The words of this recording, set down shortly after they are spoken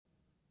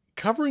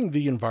Covering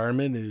the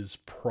environment is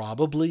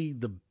probably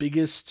the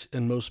biggest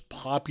and most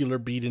popular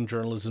beat in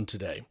journalism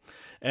today.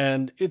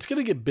 And it's going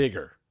to get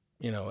bigger,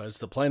 as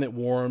the planet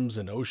warms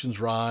and oceans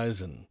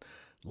rise and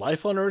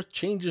life on Earth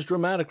changes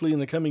dramatically in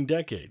the coming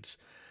decades.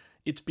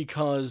 It's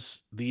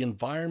because the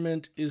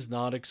environment is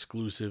not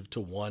exclusive to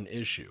one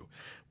issue.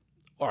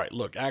 All right,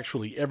 look,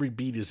 actually, every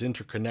beat is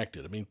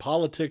interconnected. I mean,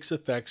 politics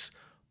affects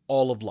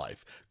all of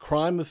life.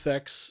 Crime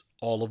affects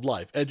all of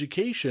life.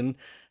 Education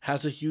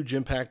has a huge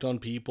impact on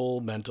people,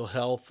 mental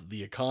health,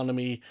 the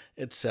economy,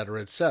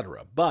 etc.,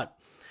 etc. But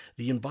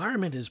the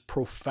environment is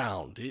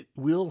profound. It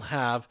will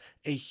have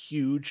a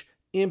huge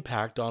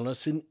impact on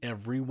us in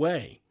every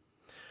way.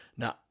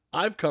 Now,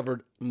 I've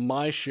covered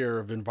my share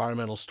of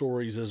environmental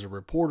stories as a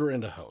reporter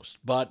and a host,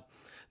 but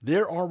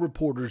there are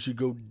reporters who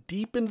go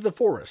deep into the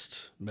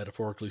forest,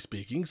 metaphorically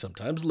speaking,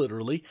 sometimes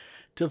literally,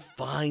 to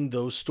find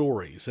those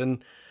stories.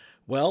 And,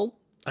 well,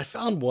 I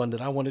found one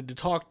that I wanted to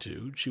talk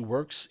to. She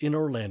works in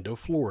Orlando,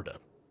 Florida.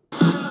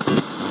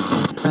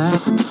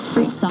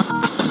 Free socks.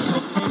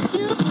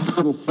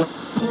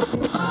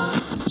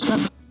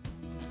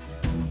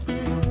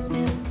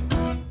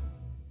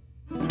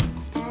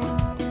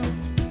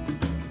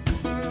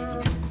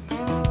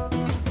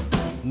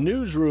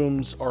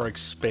 Newsrooms are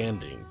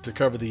expanding to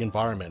cover the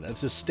environment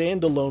as a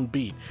standalone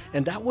beat,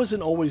 and that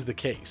wasn't always the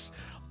case.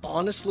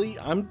 Honestly,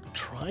 I'm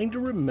trying to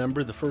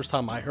remember the first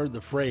time I heard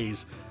the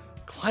phrase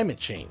climate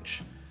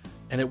change,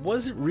 and it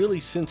wasn't really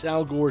since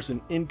Al Gore's An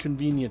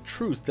Inconvenient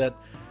Truth that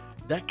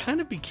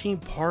kind of became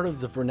part of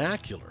the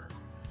vernacular.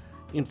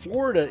 In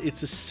Florida,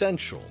 it's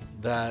essential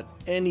that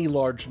any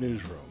large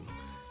newsroom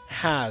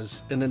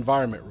has an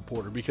environment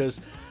reporter because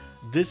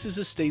this is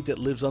a state that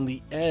lives on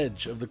the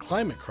edge of the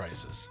climate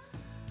crisis.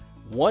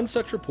 One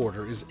such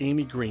reporter is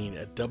Amy Green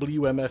at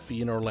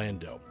WMFE in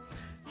Orlando.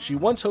 She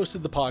once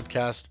hosted the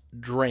podcast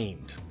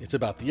Drained. It's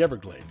about the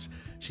Everglades.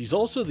 She's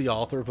also the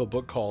author of a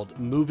book called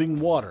Moving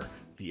Water,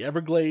 the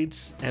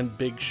Everglades and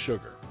Big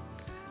Sugar.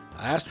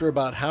 I asked her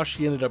about how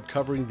she ended up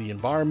covering the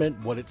environment,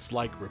 what it's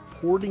like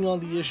reporting on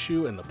the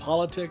issue and the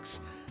politics,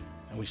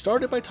 and we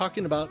started by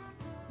talking about,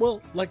 well,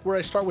 like where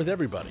I start with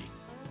everybody.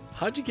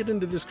 How'd you get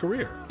into this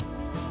career?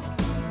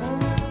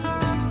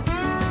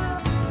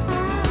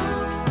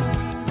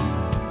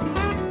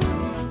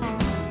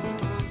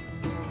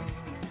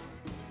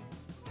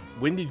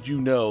 When did you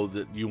know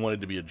that you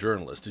wanted to be a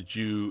journalist?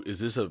 Is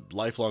this a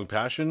lifelong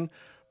passion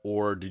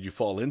or did you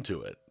fall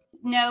into it?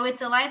 No,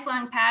 it's a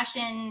lifelong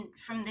passion.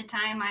 From the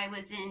time I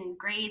was in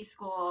grade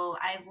school,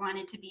 I've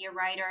wanted to be a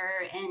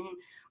writer. And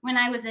when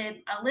I was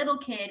a little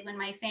kid, when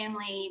we,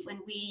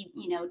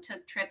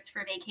 took trips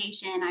for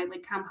vacation, I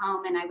would come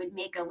home and I would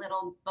make a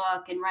little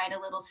book and write a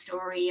little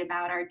story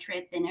about our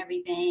trip and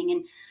everything.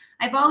 And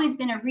I've always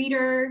been a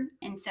reader.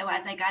 And so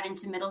as I got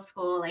into middle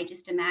school, I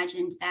just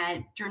imagined that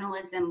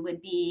journalism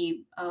would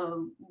be a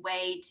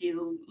way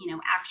to,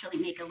 actually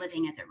make a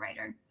living as a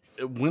writer.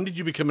 When did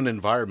you become an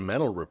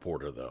environmental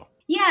reporter, though?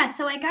 Yeah,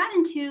 so I got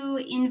into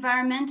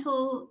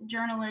environmental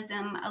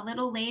journalism a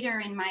little later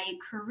in my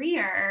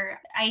career.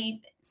 I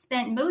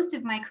spent most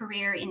of my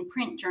career in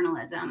print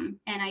journalism,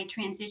 and I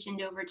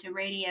transitioned over to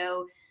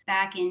radio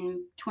back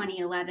in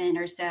 2011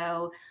 or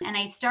so. And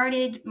I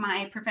started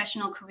my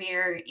professional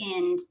career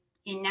in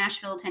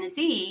Nashville,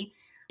 Tennessee.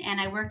 And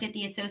I worked at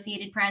the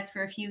Associated Press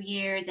for a few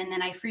years, and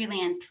then I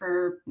freelanced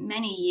for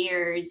many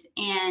years.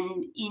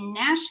 And in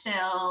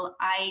Nashville,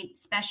 I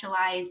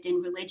specialized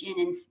in religion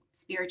and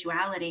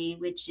spirituality,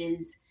 which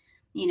is,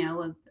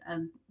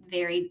 a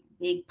very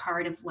big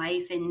part of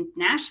life in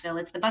Nashville.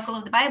 It's the buckle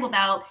of the Bible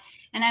Belt.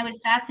 And I was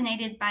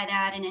fascinated by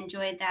that and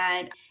enjoyed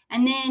that.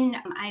 And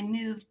then I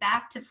moved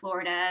back to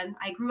Florida.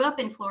 I grew up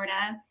in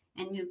Florida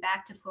and moved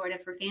back to Florida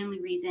for family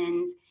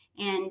reasons.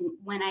 And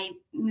when I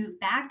moved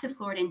back to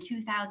Florida in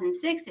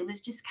 2006, it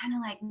was just kind of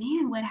like,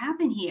 man, what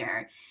happened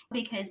here?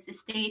 Because the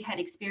state had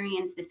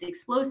experienced this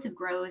explosive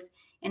growth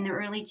in the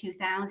early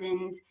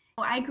 2000s.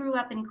 I grew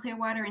up in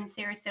Clearwater and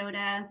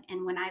Sarasota.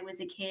 And when I was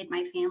a kid,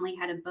 my family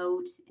had a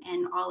boat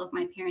and all of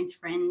my parents'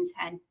 friends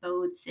had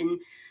boats. And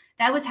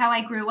that was how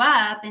I grew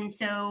up. And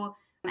so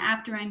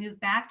after I moved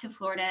back to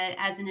Florida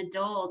as an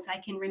adult, I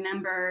can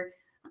remember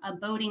a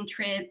boating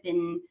trip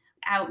and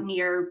out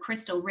near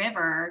Crystal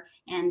River,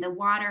 and the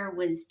water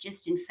was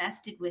just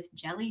infested with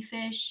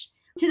jellyfish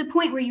to the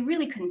point where you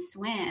really couldn't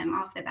swim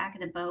off the back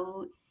of the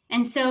boat.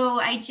 And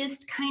so I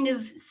just kind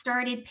of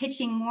started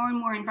pitching more and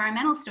more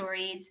environmental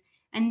stories.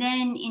 And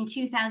then in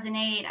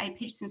 2008, I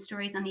pitched some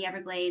stories on the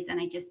Everglades, and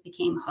I just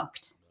became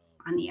hooked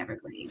on the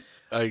Everglades.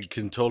 I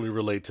can totally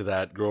relate to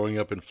that. Growing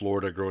up in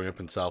Florida, growing up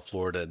in South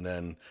Florida, and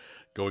then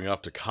going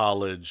off to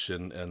college,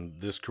 and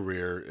this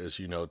career, as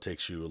you know,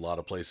 takes you a lot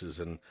of places.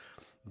 And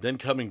then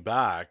coming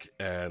back,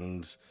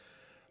 and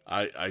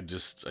I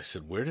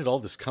said, where did all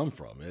this come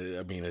from?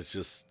 I mean, it's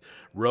just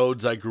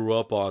roads I grew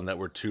up on that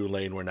were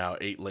 2-lane were now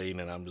 8-lane,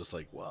 and I'm just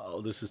like,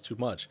 wow, this is too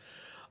much.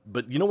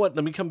 But you know what?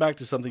 Let me come back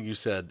to something you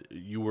said.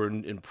 You were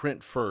in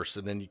print first,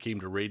 and then you came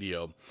to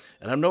radio.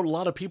 And I know a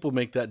lot of people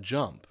make that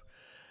jump.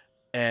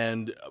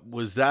 And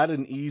was that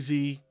an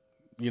easy,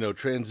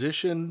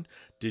 transition,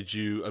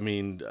 I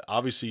mean,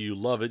 obviously you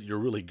love it. You're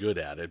really good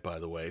at it, by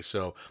the way.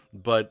 So,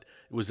 but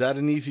was that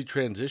an easy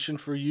transition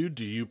for you?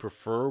 Do you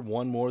prefer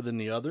one more than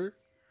the other?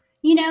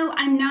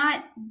 I'm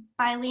not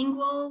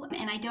bilingual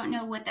and I don't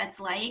know what that's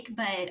like,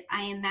 but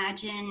I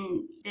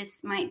imagine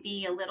this might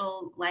be a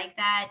little like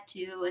that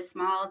to a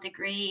small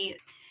degree.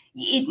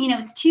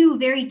 It's two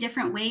very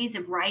different ways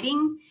of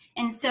writing.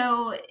 And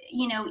so,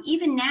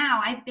 even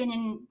now, I've been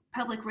in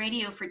public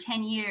radio for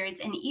 10 years.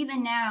 And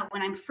even now,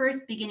 when I'm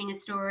first beginning a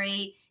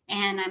story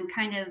and I'm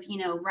kind of,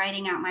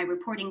 writing out my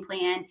reporting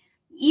plan,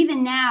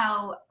 even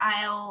now,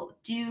 I'll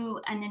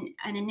do an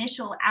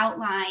initial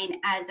outline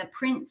as a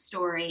print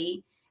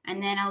story,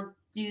 and then I'll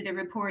do the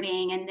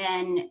reporting, and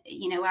then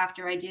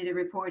after I do the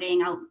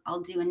reporting,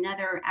 I'll do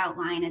another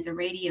outline as a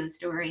radio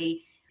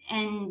story.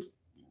 And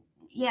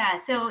yeah,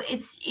 so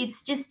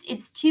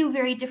it's two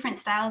very different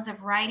styles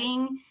of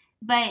writing,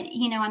 but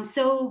I'm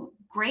so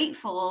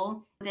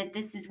grateful that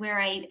this is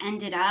where I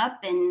ended up.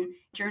 And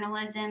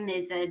journalism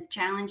is a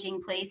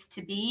challenging place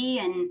to be,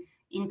 and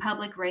in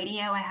public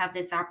radio I have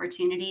this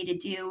opportunity to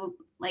do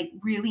like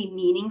really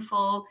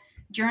meaningful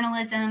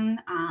journalism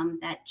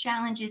that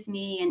challenges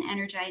me and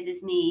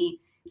energizes me,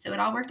 so it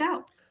all worked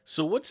out.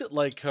 So, what's it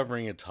like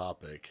covering a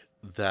topic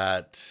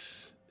that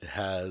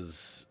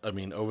I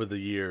mean, over the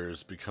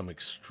years become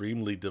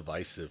extremely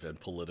divisive and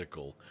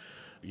political?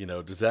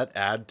 Does that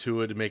add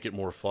to it and make it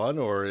more fun,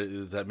 or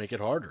does that make it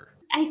harder?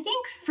 I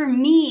think for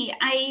me,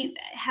 I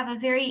have a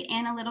very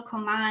analytical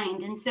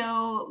mind. And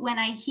so when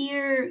I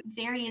hear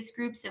various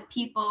groups of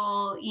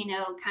people,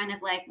 kind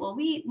of like, well,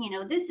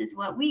 this is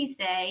what we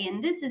say,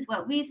 and this is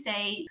what we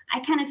say, I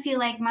kind of feel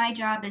like my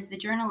job as the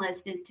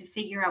journalist is to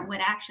figure out what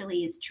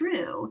actually is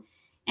true.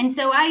 And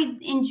so I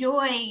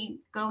enjoy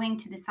going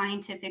to the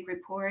scientific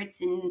reports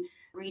and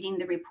reading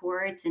the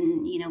reports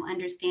and,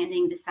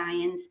 understanding the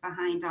science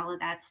behind all of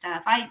that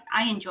stuff.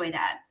 I enjoy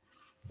that.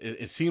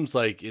 It seems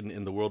like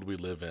in the world we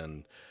live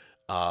in,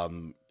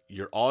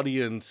 your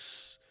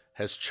audience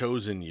has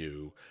chosen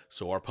you.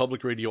 So our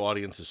public radio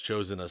audience has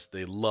chosen us.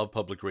 They love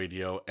public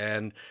radio,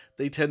 and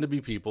they tend to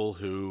be people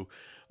who,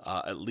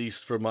 at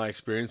least from my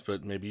experience,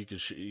 but maybe you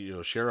could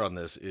share on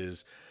this,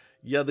 is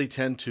yeah, they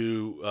tend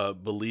to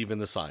believe in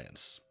the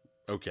science.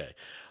 Okay.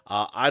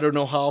 I don't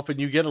know how often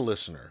you get a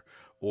listener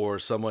or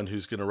someone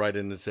who's going to write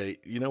in and say,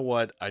 you know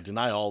what, I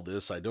deny all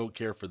this. I don't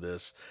care for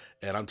this.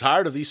 And I'm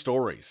tired of these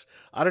stories.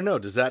 I don't know.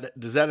 Does that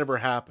ever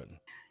happen?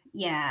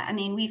 Yeah, I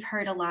mean, we've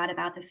heard a lot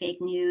about the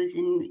fake news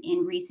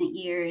in recent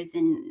years,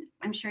 and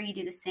I'm sure you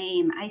do the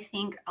same. I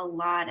think a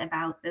lot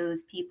about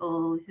those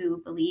people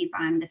who believe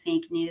I'm the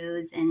fake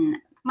news. And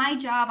my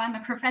job, I'm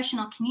a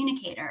professional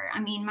communicator.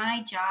 I mean,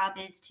 my job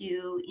is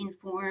to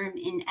inform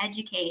and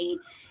educate.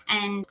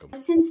 And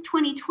since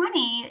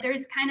 2020,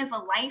 there's kind of a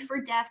life or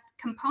death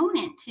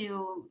component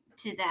to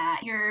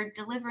that. You're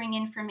delivering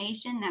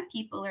information that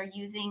people are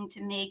using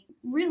to make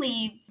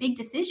really big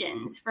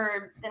decisions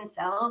for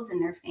themselves and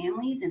their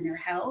families and their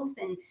health.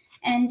 And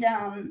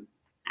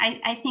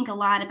I think a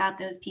lot about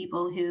those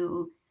people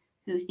who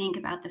think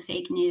about the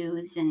fake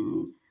news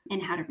and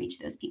how to reach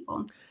those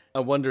people. I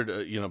wondered,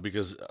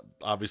 because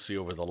obviously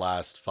over the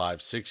last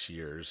 5, 6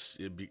 years,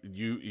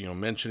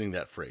 mentioning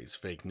that phrase,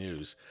 fake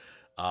news,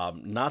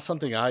 not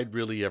something I'd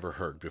really ever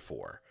heard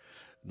before.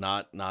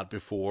 Not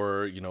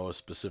before, a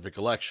specific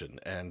election.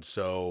 And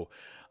so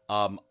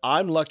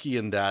I'm lucky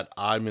in that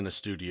I'm in a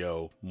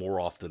studio more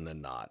often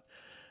than not.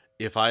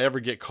 If I ever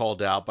get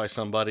called out by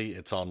somebody,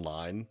 it's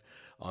online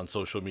on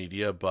social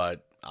media,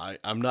 but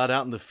I'm not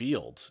out in the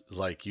field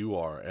like you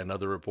are and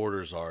other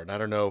reporters are. And I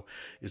don't know,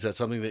 is that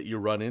something that you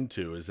run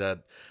into? Is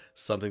that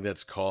something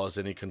that's caused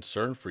any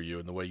concern for you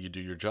in the way you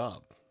do your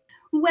job?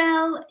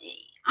 Well,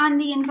 on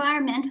the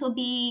environmental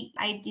beat,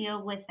 I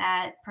deal with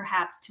that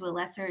perhaps to a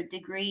lesser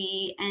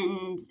degree.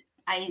 And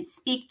I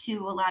speak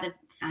to a lot of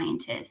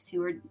scientists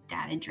who are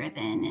data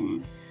driven.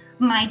 And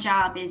my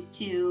job is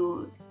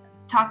to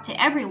talk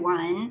to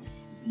everyone,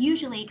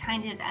 usually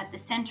kind of at the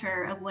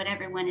center of what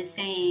everyone is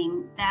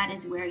saying. That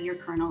is where your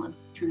kernel of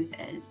truth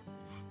is.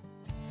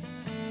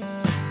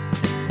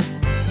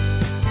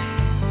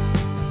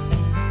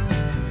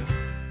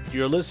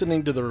 You're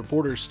listening to the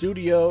Reporter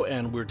Studio,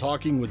 and we're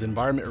talking with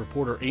environment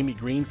reporter Amy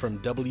Green from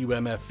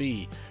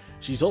WMFE.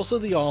 She's also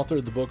the author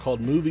of the book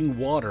called Moving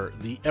Water,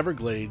 the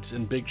Everglades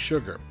and Big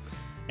Sugar.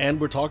 And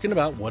we're talking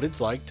about what it's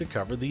like to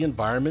cover the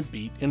environment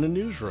beat in a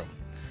newsroom.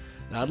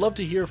 Now, I'd love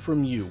to hear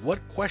from you.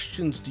 What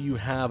questions do you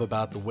have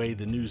about the way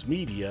the news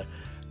media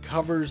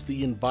covers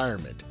the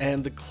environment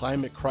and the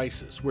climate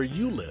crisis where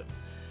you live?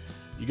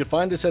 You can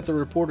find us at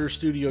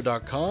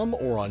thereporterstudio.com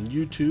or on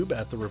YouTube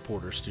at The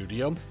Reporter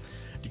Studio.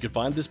 You can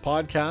find this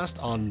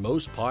podcast on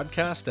most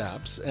podcast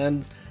apps.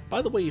 And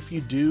by the way, if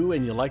you do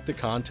and you like the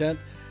content,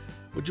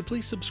 would you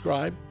please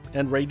subscribe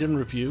and rate and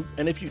review?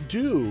 And if you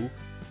do,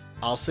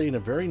 I'll say in a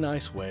very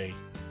nice way,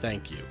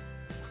 thank you.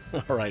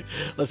 All right,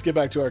 let's get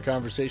back to our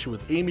conversation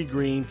with Amy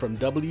Green from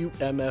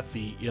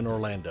WMFE in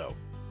Orlando.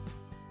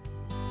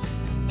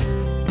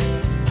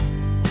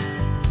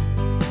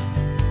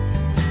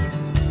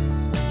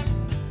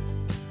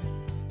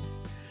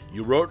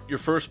 You wrote your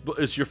first book.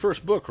 It's your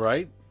first book,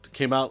 right? It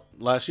came out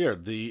last year.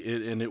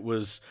 And it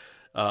was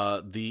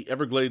the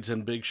Everglades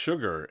and Big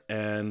Sugar.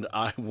 And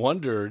I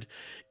wondered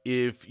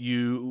if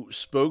you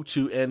spoke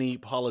to any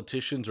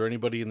politicians or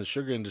anybody in the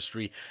sugar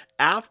industry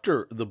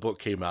after the book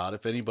came out,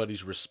 if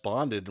anybody's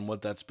responded and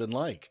what that's been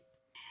like.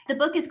 The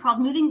book is called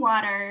Moving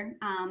Water,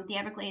 The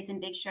Everglades and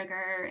Big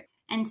Sugar.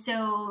 And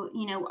so,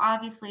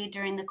 obviously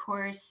during the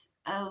course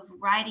of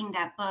writing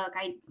that book,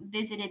 I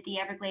visited the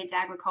Everglades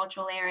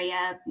agricultural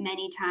area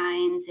many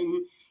times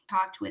and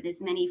talked with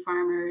as many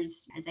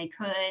farmers as I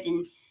could.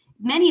 And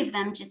many of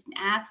them just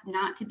asked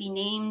not to be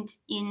named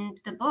in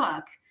the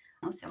book.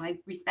 So I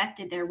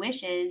respected their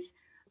wishes.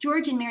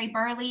 George and Mary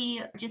Barley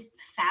are just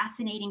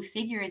fascinating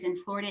figures in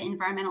Florida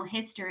environmental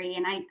history,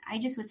 and I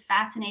just was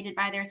fascinated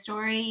by their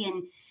story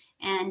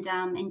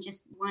and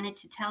just wanted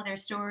to tell their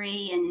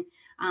story. And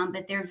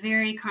but they're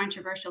very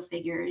controversial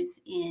figures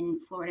in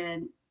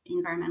Florida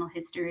environmental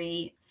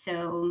history,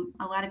 so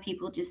a lot of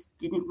people just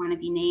didn't want to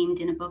be named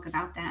in a book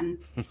about them.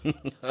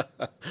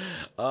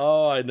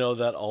 Oh, I know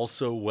that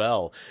also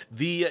well.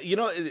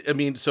 I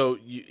mean, so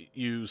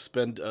you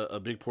spend a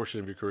big portion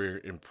of your career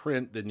in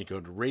print, then you go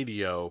to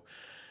radio,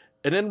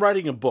 and then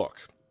writing a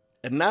book,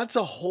 and that's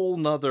a whole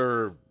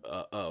nother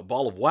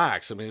ball of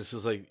wax. I mean, this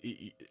is like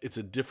it's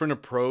a different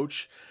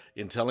approach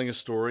in telling a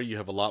story. You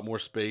have a lot more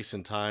space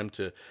and time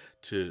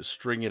to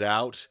string it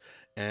out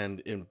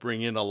and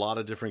bring in a lot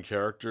of different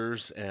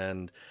characters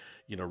and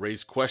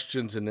raise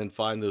questions and then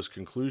find those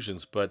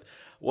conclusions. But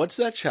what's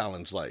that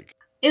challenge like?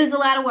 It was a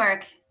lot of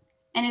work,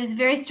 and it was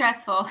very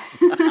stressful.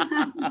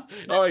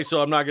 All right,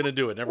 so I'm not going to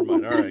do it. Never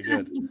mind. All right,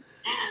 good.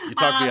 You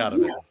talked me out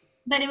of it. Yeah,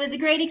 but it was a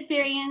great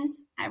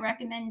experience. I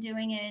recommend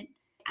doing it.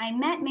 I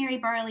met Mary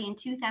Barley in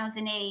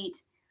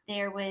 2008.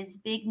 There was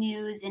big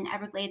news in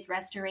Everglades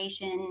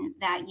restoration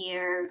that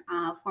year.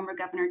 Former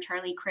Governor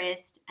Charlie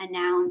Crist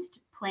announced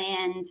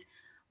plans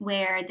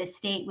where the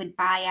state would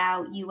buy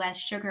out U.S.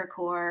 Sugar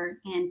Corps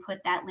and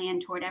put that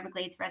land toward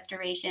Everglades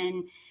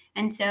restoration.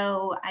 And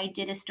so I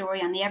did a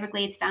story on the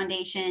Everglades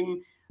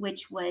Foundation,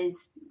 which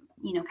was,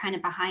 kind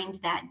of behind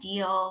that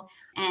deal,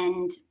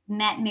 and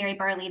met Mary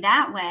Barley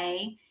that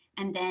way.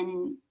 And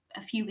then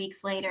a few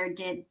weeks later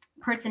did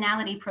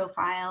personality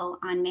profile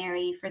on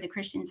Mary for the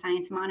Christian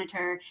Science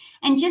Monitor,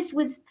 and just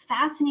was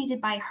fascinated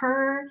by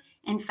her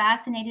and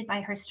fascinated by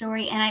her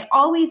story. And I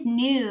always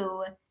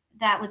knew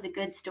that was a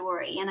good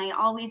story, and I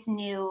always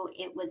knew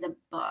it was a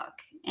book.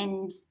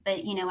 But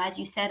as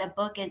you said, a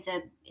book is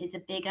a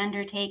big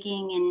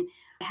undertaking, and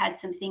I had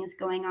some things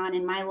going on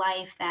in my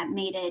life that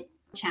made it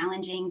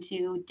challenging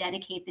to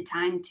dedicate the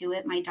time to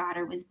it. My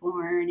daughter was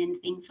born and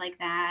things like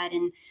that,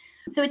 and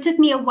so it took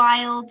me a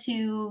while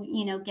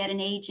to get an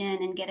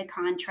agent and get a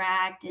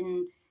contract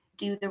and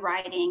do the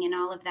writing and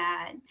all of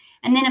that.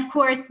 And then, of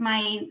course,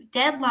 my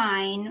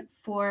deadline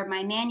for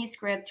my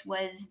manuscript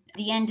was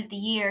the end of the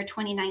year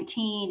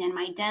 2019, and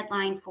my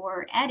deadline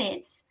for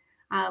edits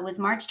was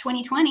March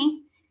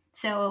 2020.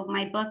 So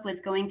my book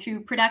was going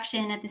through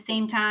production at the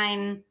same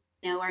time.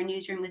 Our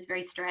newsroom was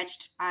very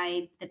stretched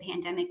by the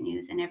pandemic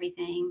news and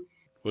everything.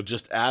 Well,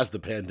 just as the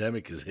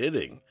pandemic is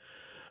hitting,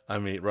 I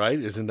mean, right?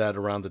 Isn't that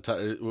around the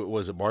time?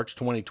 Was it March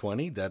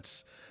 2020?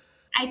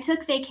 I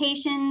took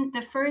vacation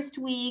the first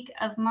week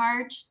of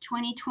March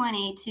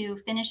 2020 to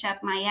finish up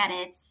my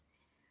edits.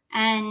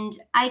 And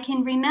I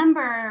can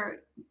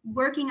remember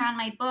working on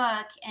my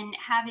book and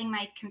having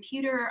my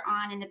computer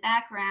on in the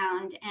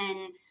background,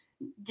 and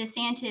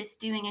DeSantis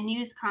doing a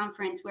news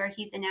conference where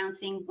he's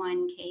announcing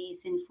one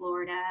case in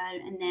Florida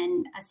and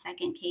then a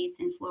second case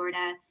in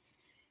Florida.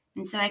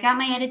 And so I got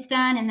my edits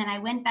done, and then I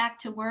went back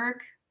to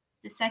work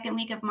the second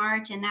week of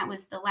March, and that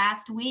was the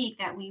last week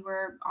that we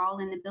were all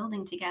in the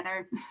building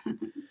together.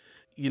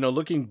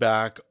 Looking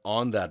back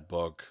on that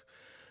book,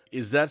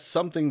 is that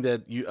something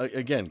that you,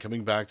 again,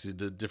 coming back to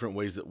the different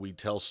ways that we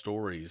tell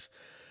stories,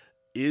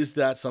 is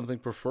that something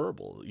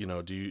preferable?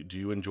 Do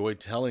you enjoy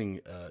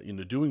telling,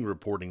 doing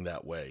reporting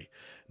that way,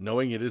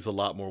 knowing it is a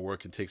lot more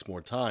work and takes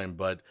more time,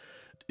 but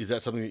is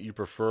that something that you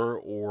prefer,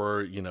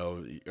 or, are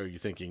you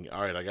thinking,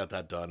 all right, I got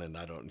that done and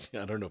I don't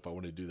know if I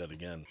want to do that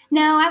again?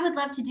 No, I would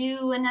love to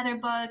do another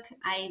book.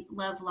 I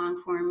love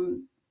long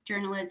form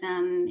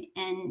journalism,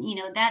 and,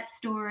 that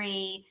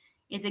story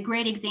is a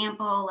great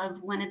example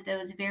of one of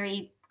those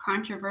very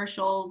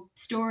controversial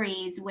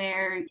stories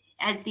where,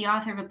 as the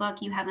author of a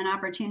book, you have an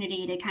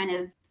opportunity to kind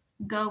of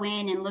go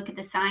in and look at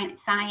the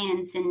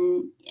science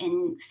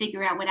and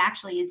figure out what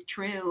actually is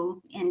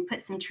true and put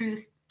some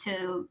truth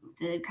to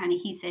the kind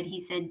of he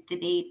said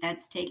debate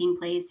that's taking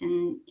place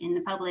in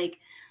the public.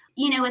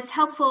 It's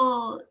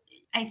helpful,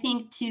 I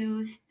think,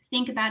 to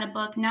think about a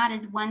book not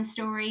as one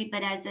story,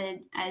 but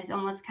as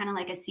almost kind of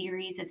like a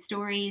series of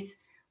stories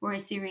or a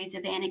series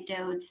of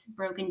anecdotes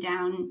broken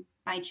down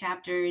by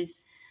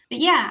chapters. But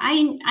yeah,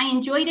 I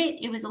enjoyed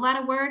it. It was a lot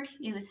of work.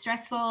 It was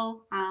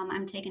stressful.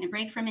 I'm taking a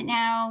break from it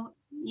now.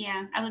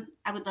 Yeah,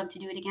 I would love to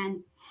do it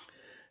again.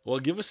 Well,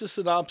 give us a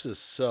synopsis.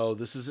 So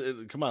this is,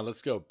 come on,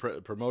 let's go.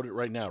 Promote it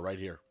right now, right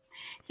here.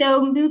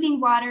 So Moving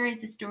Water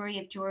is the story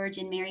of George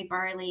and Mary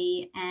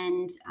Barley,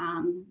 and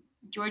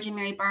George and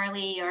Mary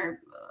Barley are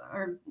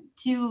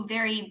two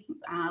very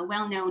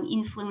well-known,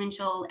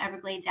 influential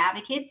Everglades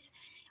advocates.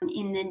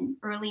 In the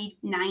early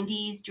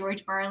 90s,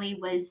 George Barley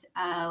was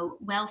a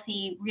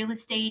wealthy real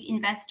estate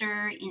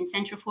investor in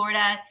Central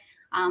Florida,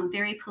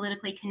 very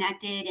politically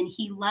connected, and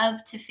he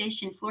loved to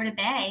fish in Florida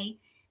Bay.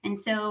 And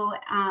so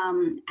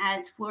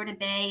as Florida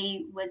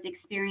Bay was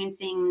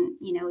experiencing,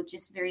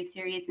 just very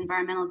serious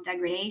environmental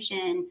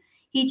degradation,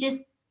 he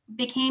just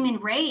became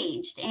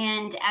enraged.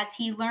 And as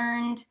he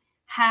learned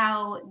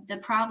how the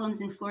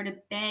problems in Florida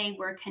Bay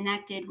were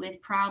connected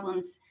with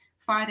problems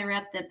farther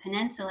up the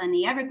peninsula in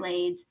the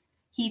Everglades,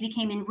 he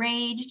became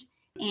enraged.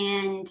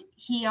 And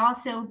he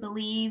also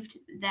believed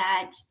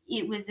that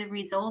it was a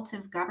result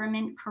of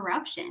government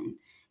corruption.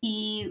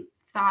 He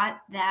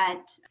thought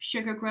that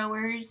sugar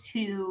growers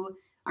who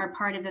are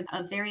part of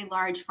a very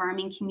large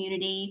farming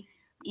community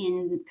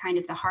in kind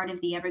of the heart of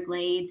the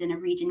Everglades in a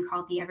region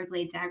called the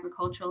Everglades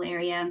Agricultural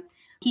Area,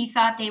 he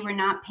thought they were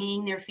not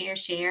paying their fair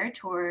share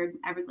toward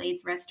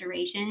Everglades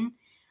restoration.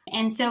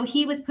 And so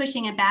he was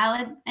pushing a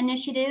ballot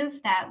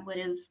initiative that would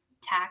have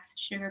taxed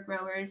sugar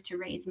growers to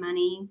raise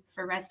money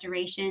for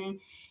restoration.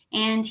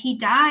 And he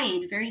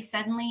died very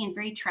suddenly and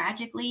very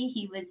tragically.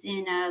 He was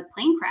in a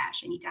plane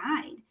crash and he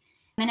died.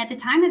 And at the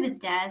time of his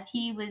death,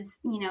 he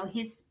was,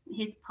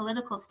 his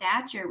political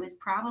stature was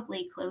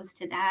probably close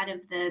to that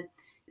of the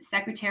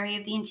Secretary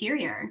of the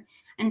Interior.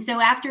 And so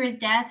after his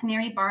death,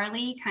 Mary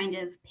Barley kind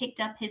of picked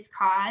up his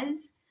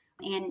cause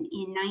and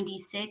in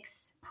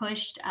 96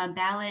 pushed a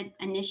ballot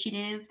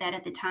initiative that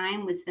at the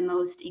time was the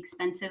most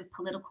expensive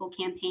political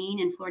campaign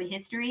in Florida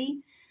history.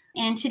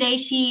 And today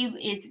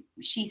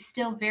she's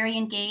still very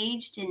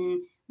engaged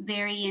and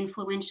very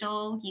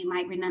influential. You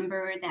might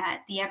remember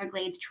that the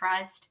Everglades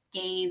Trust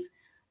gave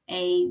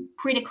a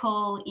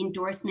critical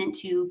endorsement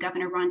to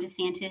Governor Ron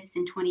DeSantis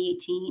in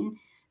 2018.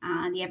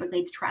 The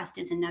Everglades Trust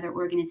is another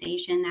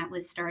organization that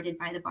was started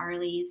by the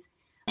Barleys.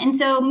 And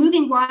so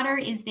Moving Water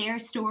is their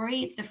story.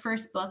 It's the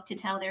first book to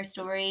tell their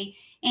story.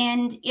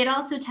 And it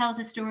also tells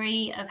a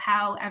story of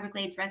how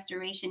Everglades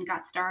restoration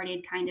got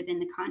started kind of in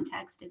the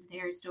context of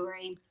their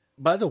story.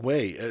 By the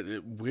way,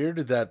 where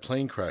did that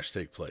plane crash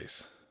take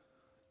place?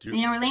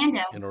 In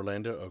Orlando. In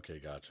Orlando? Okay,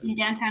 gotcha. In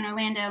downtown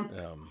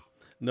Orlando.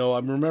 No,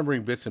 I'm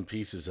remembering bits and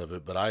pieces of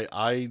it, but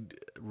I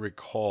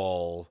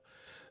recall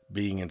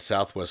being in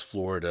Southwest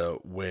Florida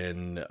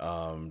when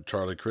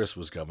Charlie Crist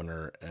was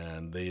governor,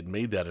 and they had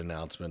made that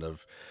announcement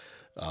of,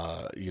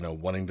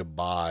 wanting to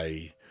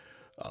buy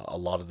a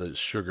lot of the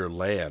sugar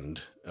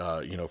land,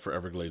 for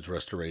Everglades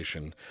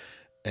restoration,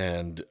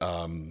 and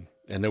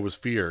there was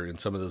fear in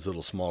some of those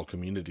little small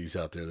communities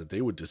out there that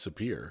they would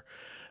disappear.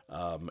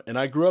 And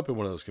I grew up in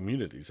one of those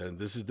communities, and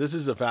this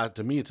is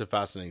to me, it's a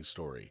fascinating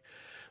story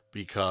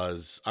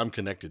because I'm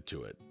connected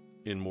to it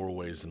in more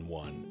ways than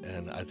one,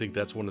 and I think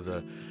that's one of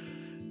the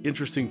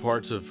interesting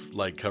parts of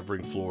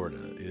covering Florida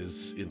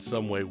is in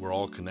some way we're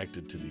all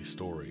connected to these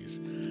stories.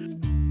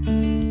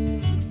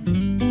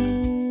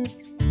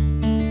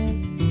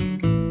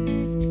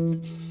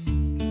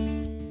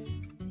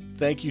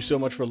 Thank you so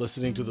much for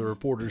listening to The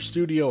Reporter's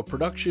Studio, a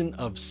production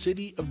of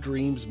City of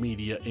Dreams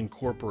Media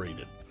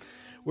Incorporated.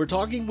 We're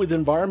talking with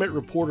environment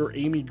reporter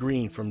Amy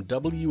Green from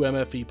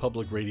WMFE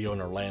Public Radio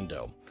in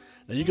Orlando.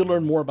 Now you can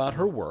learn more about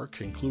her work,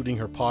 including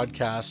her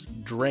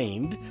podcast,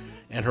 Drained,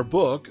 and her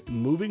book,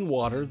 Moving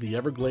Water, the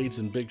Everglades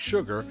and Big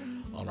Sugar,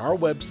 on our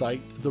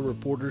website,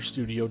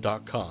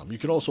 thereporterstudio.com. You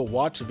can also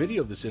watch a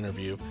video of this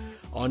interview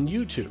on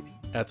YouTube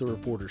at The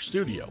Reporter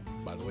Studio.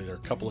 By the way, there are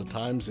a couple of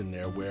times in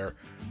there where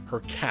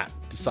her cat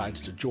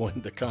decides to join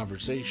the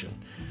conversation.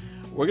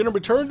 We're going to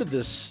return to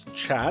this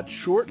chat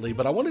shortly,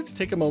 but I wanted to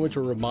take a moment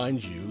to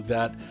remind you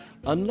that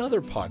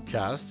another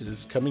podcast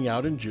is coming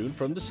out in June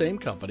from the same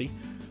company.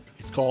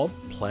 It's called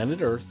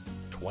Planet Earth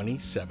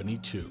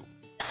 2072.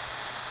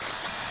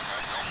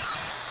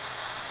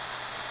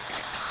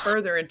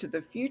 Further into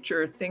the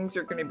future, things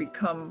are going to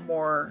become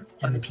more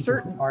and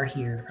uncertain. The people who are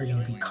here are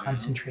going to be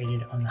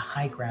concentrated on the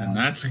high ground. And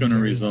that's going to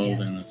result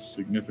in a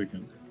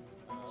significant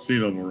sea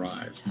level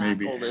rise.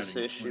 Maybe tackle this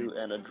issue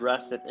and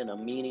address it in a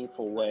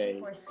meaningful way.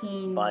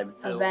 Foreseen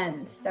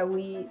events that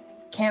we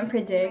can't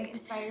predict.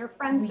 Inspire your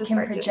friends to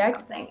start doing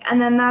something,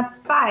 and then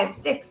that's 5,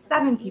 6,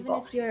 7 people.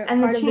 Even if you're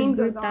and part the of chain a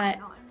group goes on that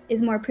and on.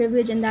 is more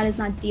privileged and that is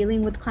not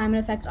dealing with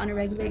climate effects on a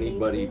regular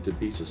Anybody basis. to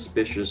be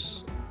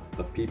suspicious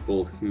of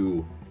people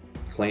who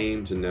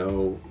claim to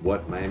know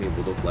what Miami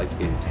will look like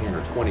in 10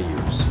 or 20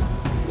 years,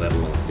 let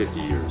alone 50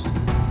 years.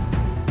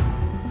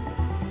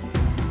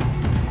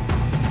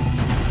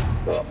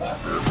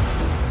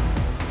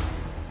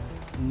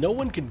 No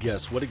one can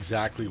guess what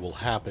exactly will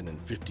happen in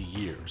 50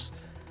 years,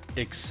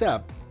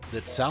 except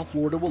that South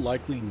Florida will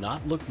likely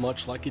not look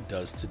much like it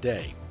does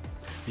today.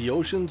 The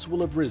oceans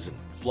will have risen,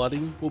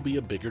 flooding will be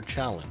a bigger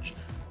challenge,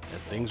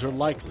 and things are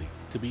likely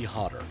to be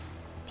hotter.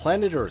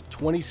 Planet Earth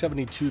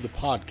 2072, the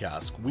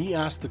podcast, we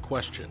asked the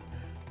question,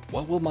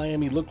 what will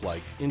Miami look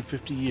like in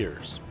 50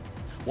 years?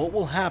 What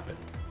will happen,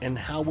 and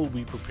how will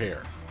we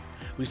prepare?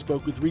 We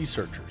spoke with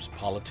researchers,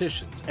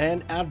 politicians,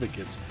 and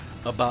advocates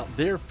about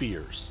their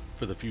fears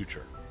for the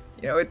future.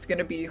 It's going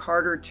to be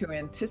harder to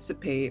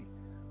anticipate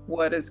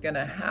what is going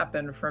to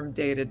happen from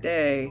day to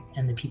day.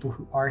 And the people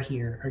who are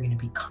here are going to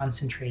be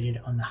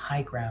concentrated on the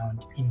high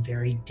ground in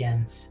very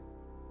dense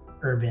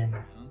urban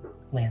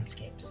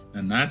landscapes.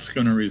 And that's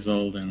going to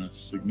result in a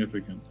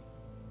significant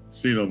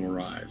sea level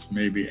rise,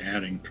 maybe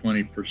adding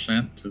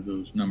 20% to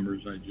those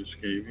numbers I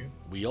just gave you.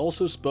 We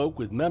also spoke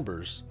with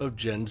members of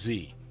Gen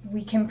Z.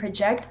 We can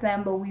project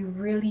them, but we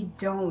really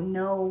don't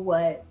know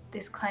what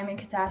this climate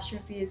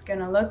catastrophe is going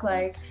to look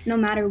like. No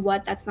matter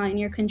what, that's not in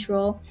your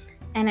control.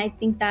 And I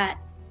think that,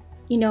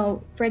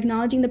 for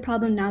acknowledging the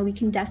problem now, we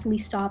can definitely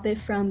stop it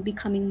from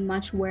becoming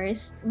much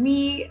worse.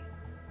 We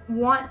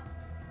want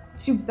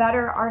to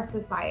better our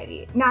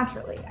society,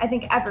 naturally. I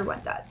think everyone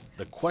does.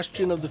 The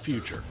question of the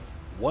future,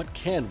 what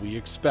can we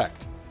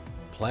expect?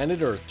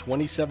 Planet Earth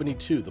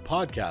 2072, the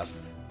podcast,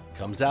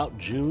 comes out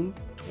June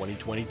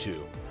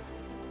 2022.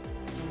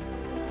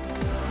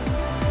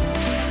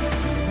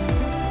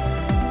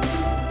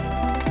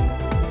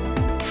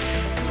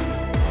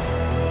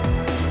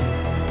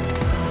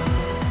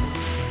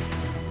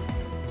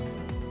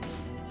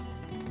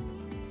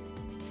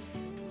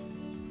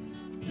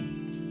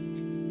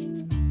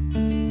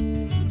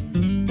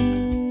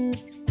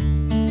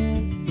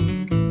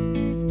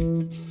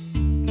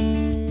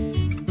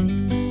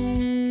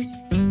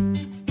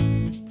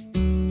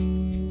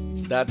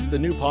 That's the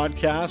new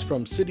podcast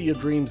from City of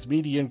Dreams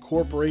Media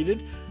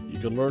Incorporated. You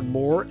can learn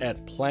more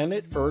at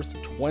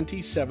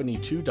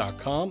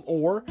planetearth2072.com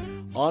or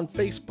on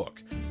Facebook.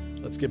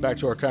 Let's get back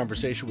to our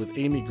conversation with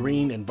Amy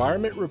Green,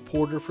 environment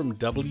reporter from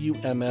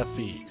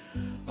WMFE.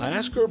 I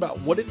asked her about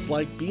what it's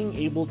like being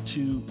able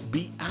to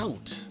be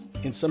out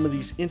in some of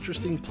these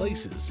interesting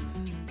places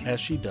as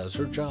she does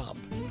her job.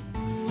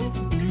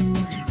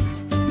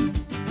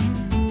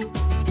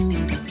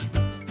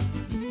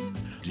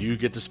 You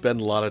get to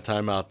spend a lot of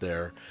time out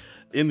there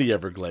in the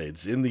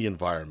Everglades, in the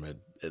environment.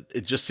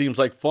 It just seems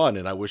like fun,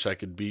 and I wish I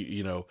could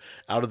be,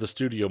 out of the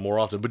studio more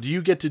often. But do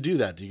you get to do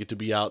that? Do you get to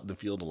be out in the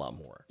field a lot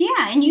more?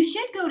 Yeah, and you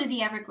should go to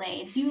the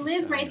Everglades. You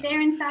live right there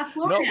in South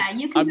Florida. No,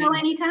 you can go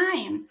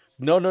anytime.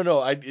 No.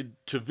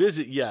 To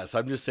visit, yes.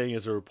 I'm just saying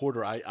as a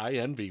reporter, I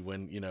envy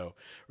when,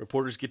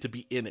 reporters get to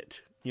be in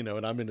it,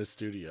 and I'm in a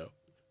studio.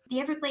 The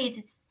Everglades,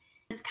 it's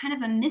kind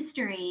of a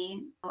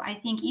mystery, I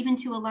think, even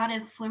to a lot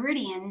of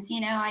Floridians.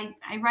 I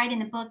write in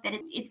the book that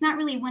it's not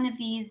really one of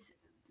these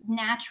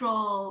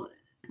natural,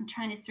 I'm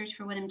trying to search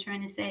for what I'm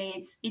trying to say.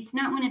 It's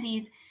not one of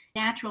these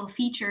natural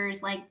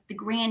features like the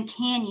Grand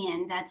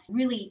Canyon that's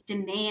really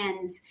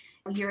demands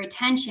your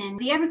attention.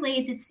 The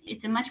Everglades,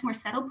 it's a much more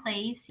settled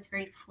place. It's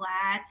very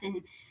flat,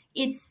 and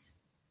it's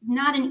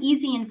not an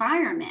easy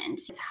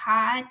environment. It's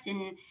hot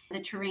and the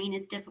terrain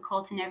is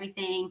difficult and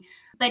everything.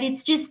 But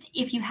it's just,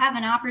 if you have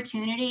an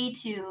opportunity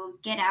to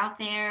get out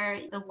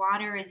there, the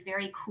water is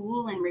very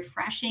cool and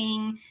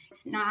refreshing.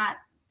 It's not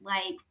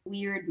like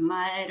weird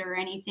mud or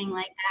anything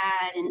like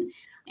that. And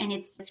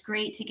it's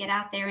great to get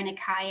out there in a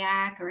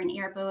kayak or an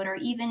airboat, or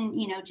even,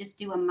 just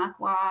do a muck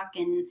walk.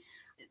 And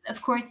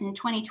of course, in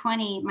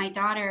 2020, my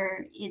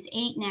daughter is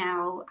 8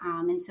 now.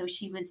 And so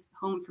she was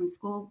home from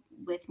school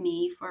with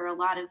me for a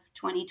lot of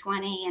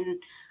 2020.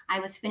 And I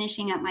was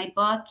finishing up my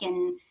book,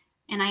 and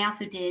I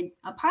also did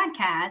a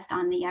podcast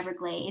on the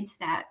Everglades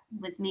that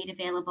was made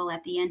available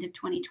at the end of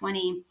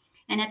 2020.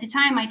 And at the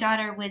time, my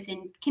daughter was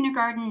in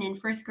kindergarten and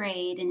first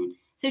grade. And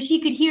so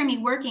she could hear me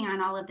working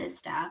on all of this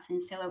stuff.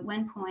 And so at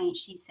one point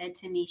she said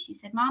to me,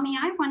 "Mommy,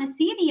 I want to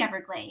see the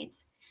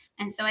Everglades."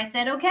 And so I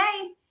said,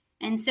 "Okay."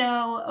 And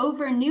so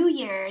over New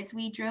Year's,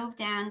 we drove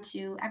down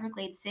to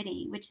Everglades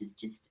City, which is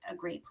just a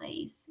great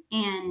place.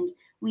 And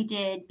we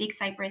did Big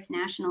Cypress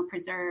National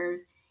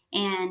Preserve,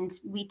 and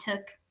we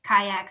took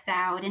kayaks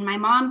out, and my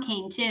mom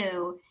came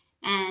too.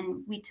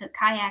 And we took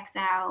kayaks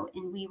out,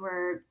 and we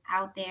were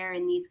out there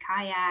in these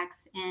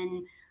kayaks.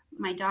 And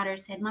my daughter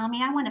said,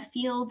 "Mommy, I want to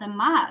feel the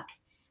muck."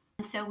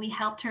 And so we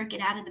helped her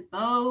get out of the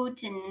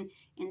boat. And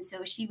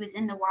so she was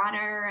in the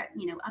water,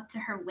 up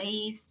to her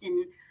waist.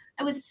 And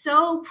I was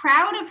so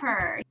proud of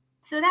her.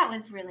 So that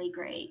was really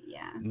great.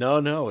 Yeah.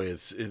 No,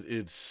 it's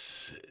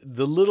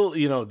the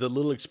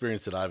little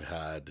experience that I've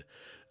had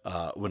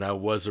when I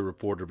was a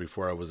reporter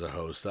before I was a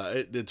host.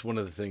 It's one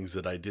of the things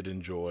that I did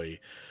enjoy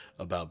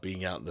about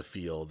being out in the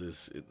field,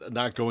 is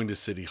not going to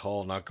City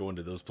Hall, not going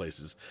to those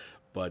places,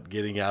 but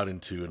getting out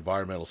into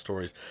environmental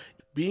stories.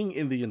 Being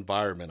in the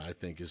environment, I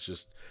think, has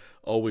just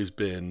always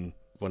been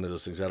one of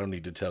those things. I don't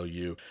need to tell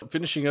you.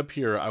 Finishing up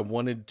here, I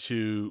wanted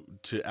to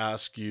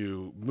ask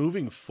you,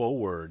 moving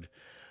forward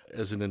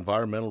as an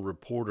environmental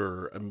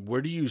reporter,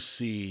 where do you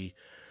see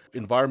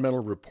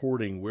environmental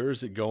reporting? Where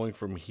is it going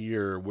from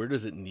here? Where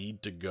does it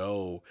need to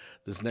go?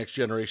 This next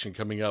generation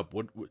coming up,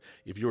 what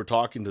if you were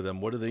talking to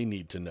them, what do they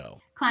need to know?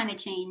 Climate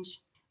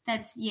change.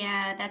 That's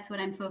what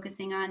I'm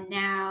focusing on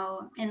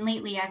now. And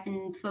lately I've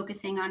been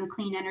focusing on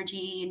clean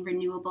energy and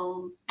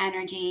renewable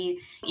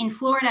energy. In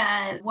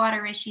Florida,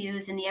 water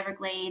issues in the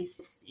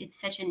Everglades, it's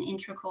such an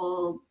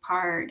integral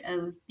part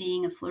of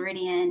being a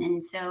Floridian.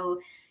 And so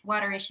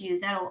water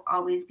issues, that'll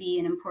always be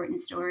an important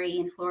story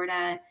in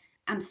Florida.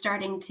 I'm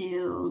starting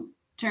to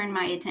turn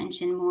my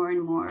attention more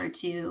and more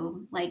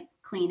to like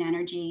clean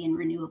energy and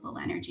renewable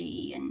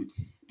energy and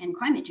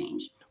climate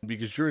change.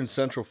 Because you're in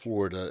Central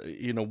Florida,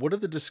 what are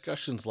the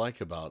discussions like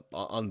about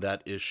on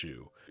that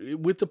issue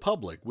with the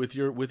public, with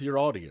your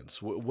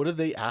audience? What are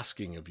they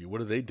asking of you?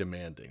 What are they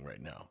demanding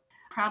right now?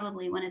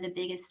 Probably one of the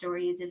biggest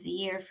stories of the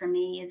year for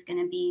me is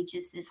going to be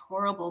just this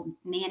horrible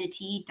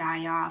manatee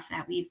die-off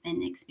that we've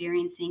been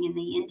experiencing in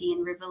the Indian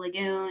River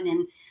Lagoon.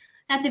 And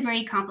that's a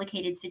very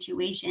complicated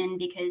situation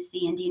because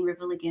the Indian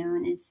River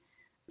Lagoon is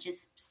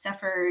just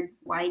suffered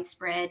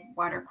widespread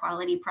water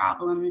quality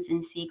problems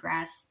and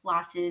seagrass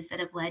losses that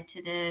have led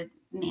to the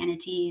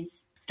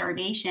manatees'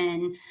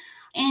 starvation.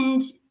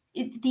 And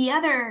the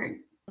other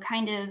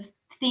kind of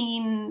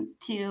theme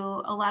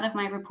to a lot of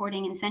my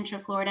reporting in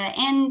Central Florida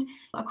and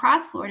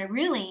across Florida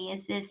really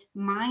is this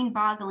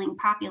mind-boggling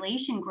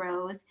population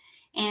growth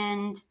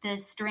and the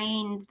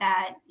strain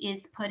that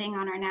is putting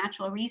on our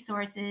natural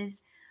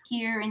resources.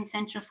 Here in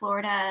Central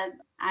Florida,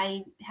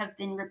 I have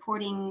been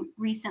reporting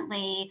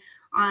recently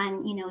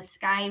on,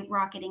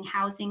 skyrocketing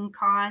housing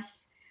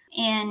costs.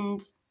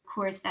 And of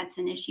course, that's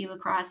an issue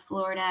across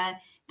Florida.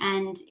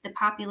 And the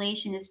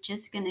population is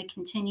just going to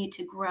continue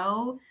to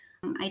grow.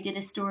 I did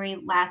a story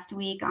last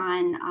week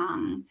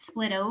on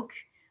Split Oak,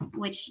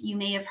 which you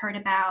may have heard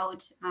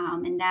about.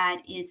 And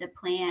that is a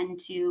plan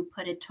to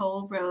put a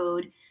toll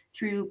road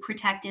through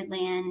protected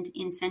land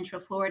in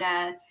Central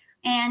Florida.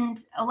 And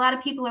a lot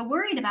of people are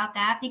worried about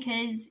that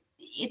because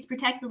it's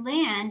protected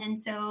land. And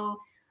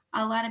so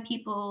a lot of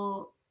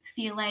people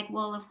feel like,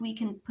 well, if we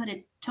can put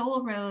a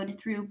toll road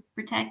through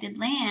protected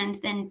land,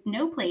 then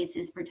no place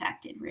is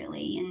protected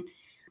really. And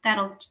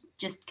that'll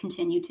just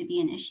continue to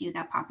be an issue,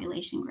 that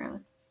population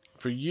growth.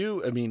 For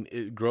you,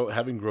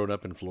 having grown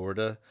up in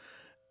Florida,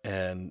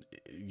 and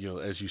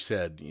as you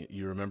said,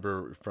 you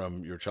remember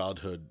from your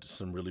childhood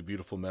some really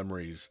beautiful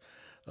memories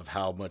of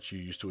how much you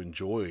used to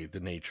enjoy the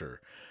nature.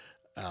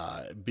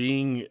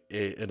 Being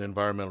an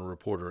environmental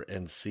reporter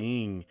and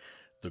seeing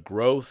the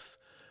growth,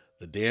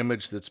 the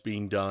damage that's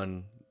being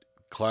done,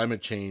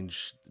 climate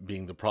change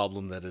being the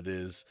problem that it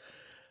is,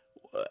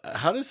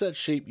 how does that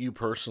shape you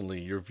personally,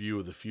 your view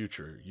of the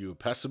future? You a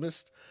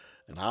pessimist,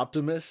 an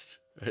optimist?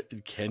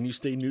 Can you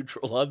stay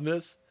neutral on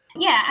this?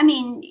 Yeah,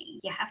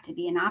 you have to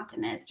be an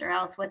optimist or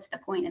else what's the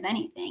point of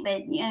anything?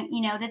 But,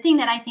 the thing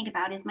that I think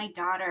about is my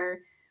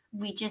daughter.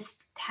 We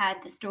just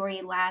had the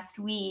story last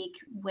week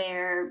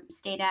where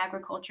State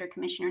Agriculture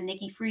Commissioner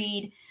Nikki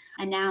Fried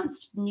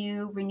announced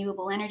new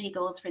renewable energy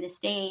goals for the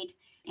state.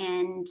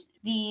 And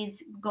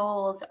these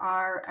goals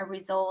are a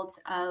result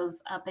of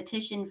a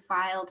petition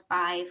filed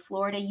by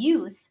Florida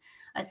youth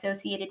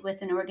associated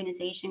with an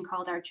organization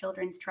called Our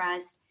Children's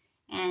Trust.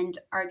 And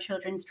Our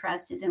Children's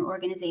Trust is an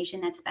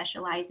organization that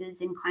specializes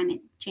in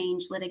climate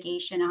change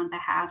litigation on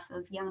behalf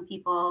of young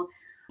people.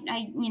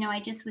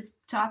 I just was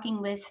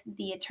talking with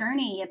the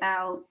attorney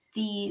about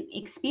the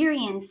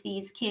experience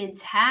these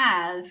kids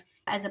have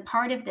as a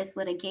part of this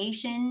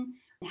litigation,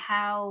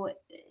 how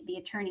the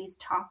attorneys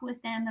talk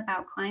with them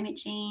about climate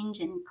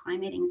change and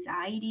climate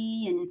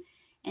anxiety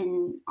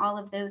and all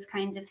of those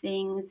kinds of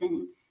things.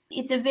 And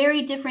it's a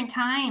very different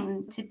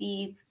time to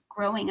be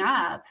growing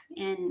up.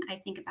 And I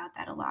think about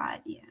that a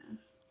lot. Yeah.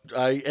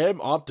 I am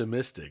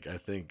optimistic, I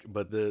think,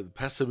 but the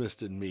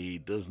pessimist in me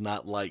does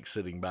not like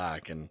sitting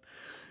back, and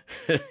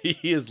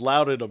he is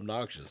loud and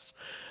obnoxious.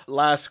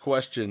 Last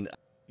question.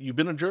 You've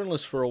been a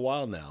journalist for a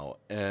while now,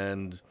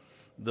 and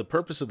the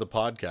purpose of the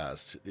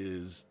podcast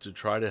is to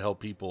try to help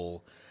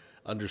people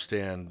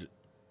understand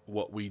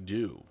what we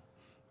do.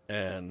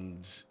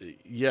 And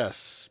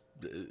yes,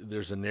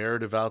 there's a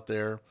narrative out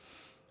there.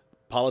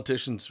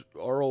 Politicians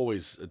are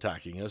always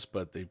attacking us,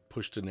 but they've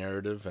pushed a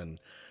narrative and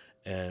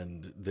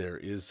there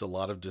is a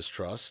lot of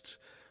distrust.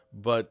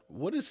 But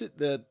what is it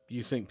that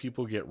you think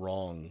people get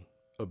wrong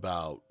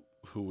about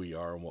who we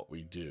are and what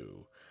we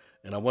do?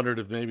 And I wondered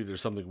if maybe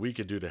there's something we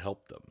could do to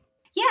help them.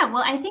 Yeah,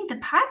 well, I think the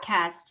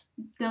podcast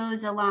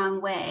goes a long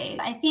way.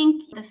 I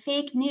think the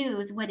fake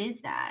news, what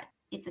is that?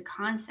 It's a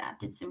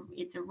concept. It's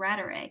a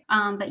rhetoric.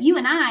 But you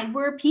and I,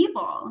 we're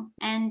people.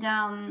 And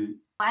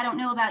I don't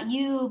know about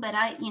you, but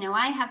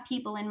I have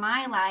people in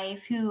my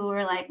life who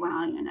are like,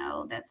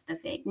 well, that's the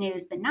fake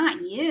news, but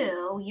not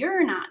you.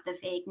 You're not the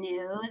fake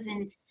news.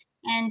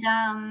 And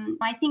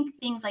I think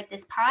things like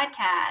this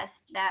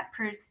podcast that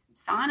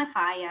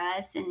personify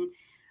us and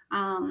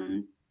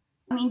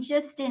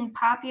just in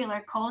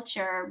popular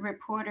culture,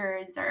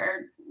 reporters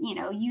are,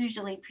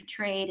 usually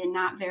portrayed in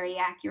not very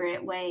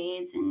accurate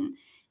ways. And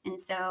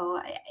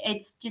so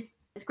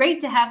it's great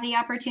to have the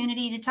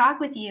opportunity to talk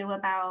with you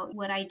about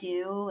what I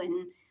do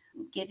and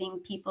giving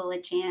people a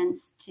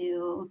chance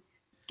to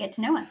get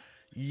to know us.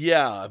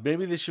 Yeah,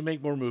 maybe they should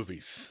make more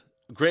movies.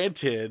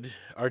 Granted,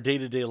 our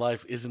day-to-day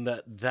life isn't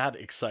that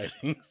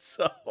exciting,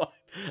 so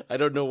I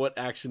don't know what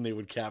action they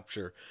would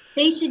capture.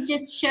 They should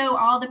just show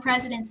all the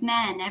president's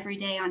men every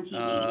day on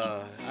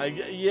TV.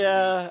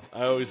 I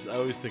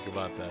always think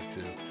about that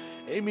too.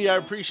 Amy, I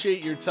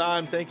appreciate your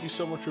time. Thank you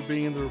so much for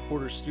being in the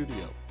Reporter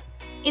Studio.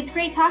 It's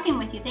great talking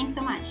with you. Thanks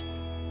so much.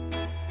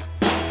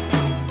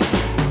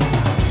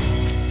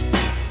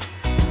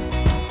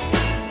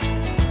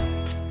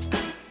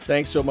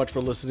 Thanks so much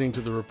for listening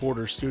to the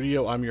Reporter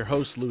Studio. I'm your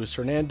host, Luis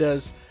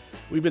Hernandez.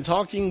 We've been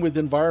talking with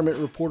environment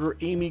reporter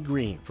Amy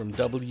Green from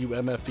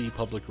WMFE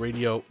Public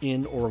Radio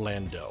in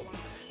Orlando.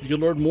 You can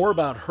learn more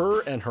about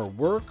her and her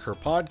work, her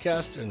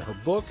podcast, and her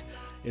book.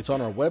 It's on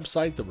our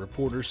website,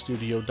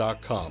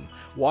 thereporterstudio.com.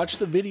 Watch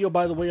the video,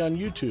 by the way, on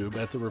YouTube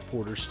at The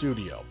Reporter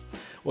Studio.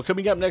 Well,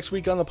 coming up next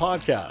week on the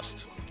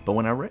podcast. But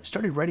when I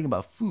started writing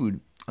about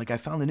food, like I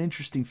found an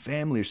interesting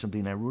family or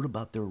something, and I wrote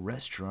about their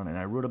restaurant, and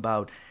I wrote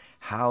about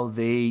how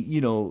they,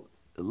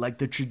 like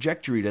the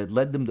trajectory that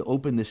led them to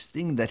open this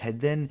thing that had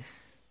then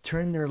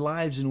turned their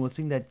lives into a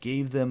thing that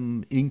gave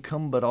them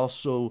income, but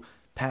also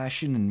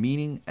passion and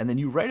meaning. And then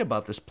you write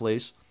about this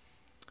place,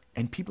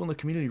 and people in the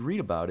community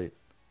read about it,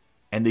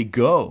 and they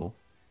go,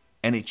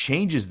 and it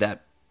changes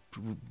that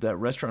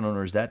restaurant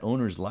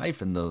owner's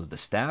life and the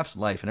staff's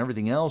life and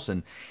everything else,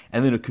 and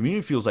then the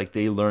community feels like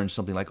they learned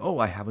something like, oh,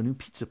 I have a new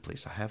pizza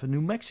place, I have a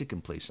new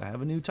Mexican place, I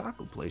have a new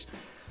taco place.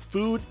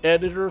 Food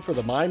editor for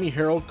the Miami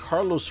Herald,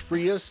 Carlos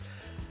Frias,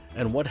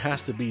 and what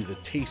has to be the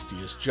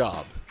tastiest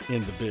job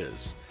in the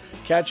biz.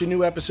 Catch a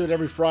new episode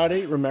every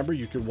Friday. Remember,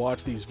 you can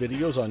watch these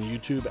videos on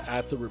YouTube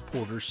at The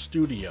Reporter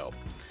Studio.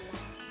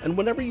 And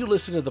whenever you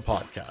listen to the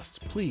podcast,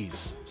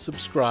 please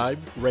subscribe,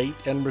 rate,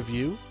 and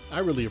review. I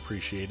really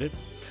appreciate it.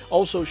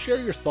 Also, share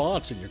your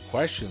thoughts and your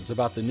questions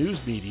about the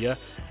news media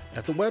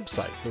at the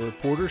website,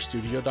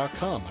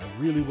 thereporterstudio.com.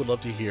 I really would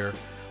love to hear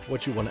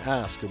what you want to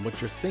ask and what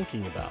you're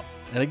thinking about.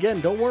 And again,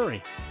 don't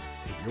worry.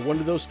 If you're one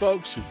of those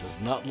folks who does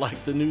not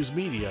like the news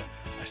media,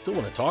 I still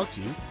want to talk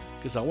to you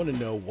because I want to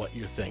know what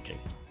you're thinking.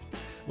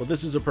 Well,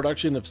 this is a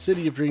production of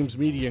City of Dreams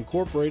Media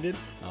Incorporated.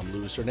 I'm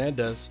Luis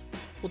Hernandez.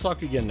 We'll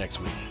talk again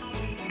next week.